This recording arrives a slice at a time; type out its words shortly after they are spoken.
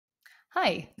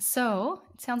Hi, so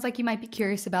it sounds like you might be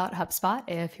curious about HubSpot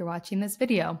if you're watching this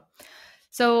video.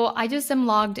 So I just am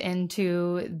logged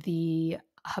into the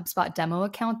HubSpot demo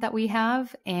account that we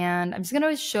have, and I'm just going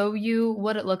to show you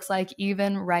what it looks like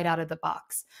even right out of the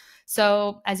box.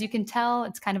 So as you can tell,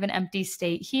 it's kind of an empty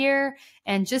state here.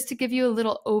 And just to give you a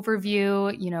little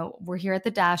overview, we're here at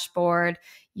the dashboard.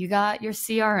 You got your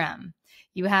CRM,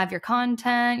 you have your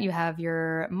content, you have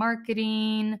your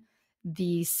marketing,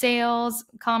 the sales,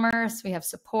 commerce, we have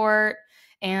support,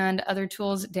 and other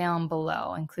tools down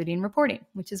below, including reporting,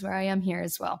 which is where I am here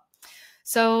as well.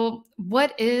 So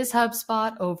what is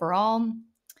HubSpot overall?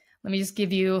 Let me just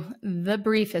give you the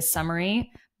briefest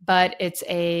summary, but it's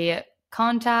a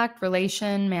contact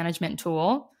relation management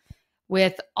tool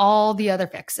with all the other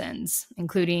fixins,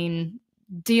 including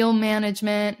deal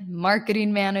management,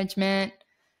 marketing management,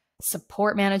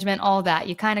 support management, all that.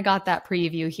 You kind of got that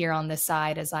preview here on this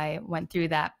side as I went through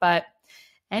that. But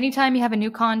anytime you have a new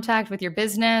contact with your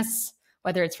business,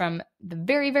 whether it's from the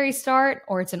very, very start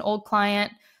or it's an old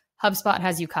client, HubSpot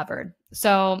has you covered.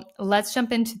 So let's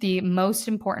jump into the most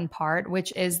important part,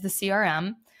 which is the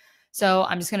CRM. So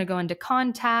I'm just going to go into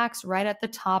contacts right at the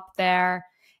top there,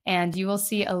 and you will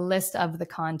see a list of the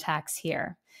contacts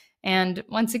here. And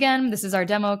once again, this is our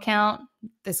demo account.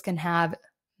 This can have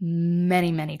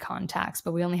many, many contacts,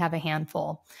 but we only have a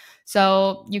handful.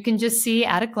 So you can just see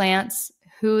at a glance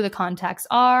who the contacts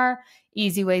are,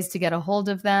 easy ways to get a hold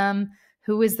of them,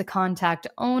 who is the contact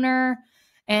owner.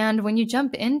 And when you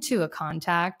jump into a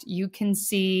contact, you can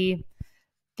see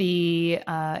the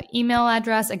email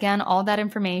address, again, all that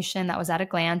information that was at a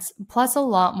glance, plus a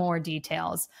lot more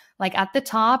details. Like at the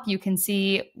top, you can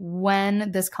see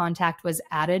when this contact was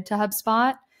added to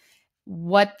HubSpot,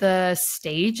 what the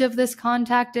stage of this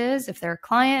contact is. If they're a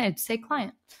client, it'd say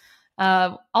client.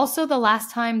 Also, the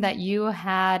last time that you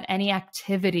had any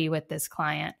activity with this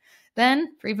client.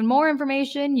 Then, for even more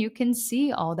information, you can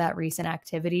see all that recent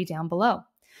activity down below.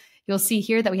 You'll see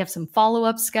here that we have some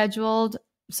follow-ups scheduled,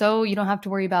 so you don't have to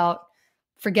worry about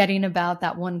forgetting about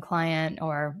that one client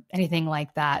or anything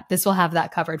like that. This will have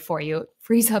that covered for you. It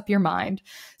frees up your mind.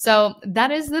 So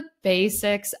that is the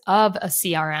basics of a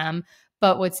CRM.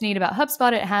 But what's neat about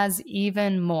HubSpot, it has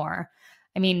even more.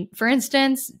 I mean, for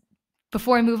instance,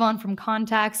 before I move on from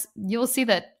contacts, you'll see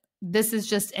that this is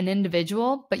just an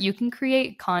individual, but you can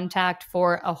create contact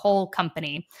for a whole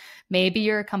company. Maybe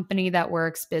you're a company that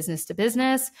works business to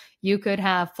business. You could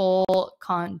have full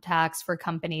contacts for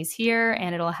companies here,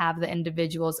 and it'll have the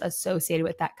individuals associated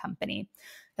with that company.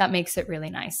 That makes it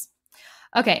really nice.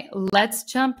 Okay, let's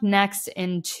jump next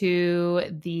into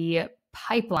the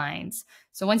pipelines.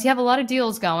 So once you have a lot of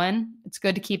deals going, it's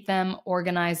good to keep them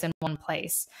organized in one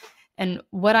place. And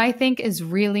what I think is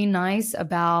really nice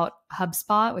about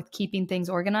HubSpot with keeping things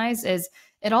organized is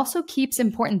it also keeps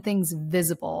important things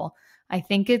visible. I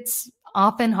think it's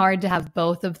often hard to have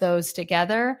both of those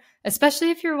together,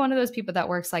 especially if you're one of those people that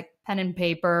works like pen and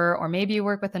paper, or maybe you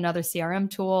work with another CRM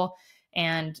tool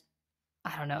and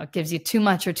I don't know, it gives you too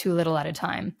much or too little at a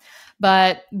time.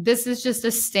 But this is just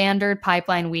a standard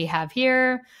pipeline we have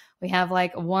here. We have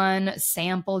like one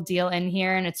sample deal in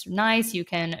here, and it's nice. You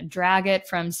can drag it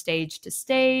from stage to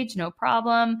stage, no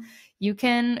problem. You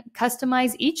can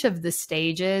customize each of the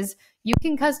stages. You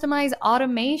can customize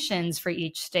automations for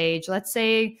each stage. Let's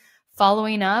say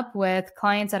following up with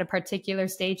clients at a particular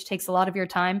stage takes a lot of your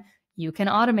time. You can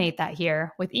automate that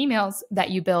here with emails that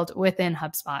you build within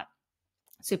HubSpot.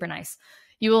 Super nice.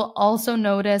 You will also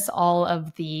notice all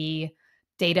of the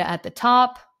data at the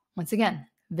top. Once again,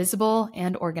 visible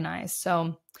and organized.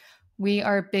 So we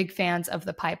are big fans of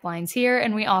the pipelines here,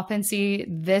 and we often see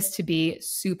this to be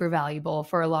super valuable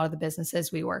for a lot of the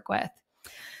businesses we work with.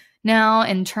 Now,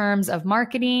 in terms of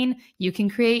marketing, you can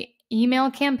create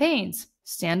email campaigns,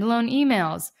 standalone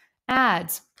emails,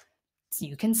 ads.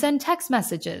 You can send text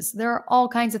messages. There are all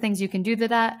kinds of things you can do to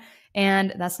that.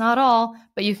 And that's not all,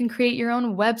 but you can create your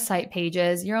own website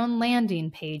pages, your own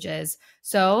landing pages.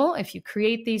 So if you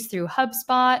create these through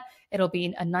HubSpot, it'll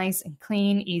be a nice and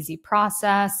clean, easy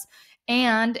process.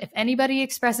 And if anybody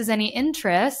expresses any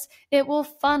interest, it will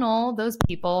funnel those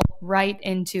people right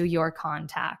into your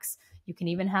contacts. You can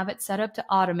even have it set up to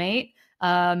automate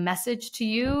a message to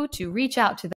you to reach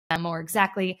out to them or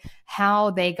exactly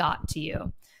how they got to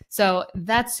you. So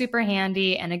that's super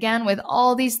handy. And again, with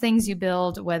all these things you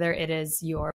build, whether it is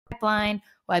your pipeline,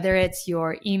 whether it's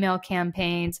your email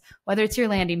campaigns, whether it's your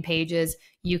landing pages,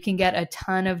 you can get a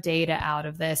ton of data out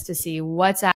of this to see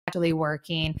what's actually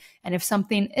working. And if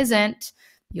something isn't,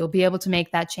 you'll be able to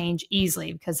make that change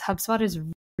easily because HubSpot is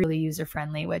really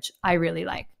user-friendly, which I really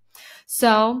like.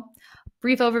 So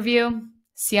brief overview,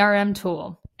 CRM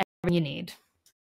tool, everything you need.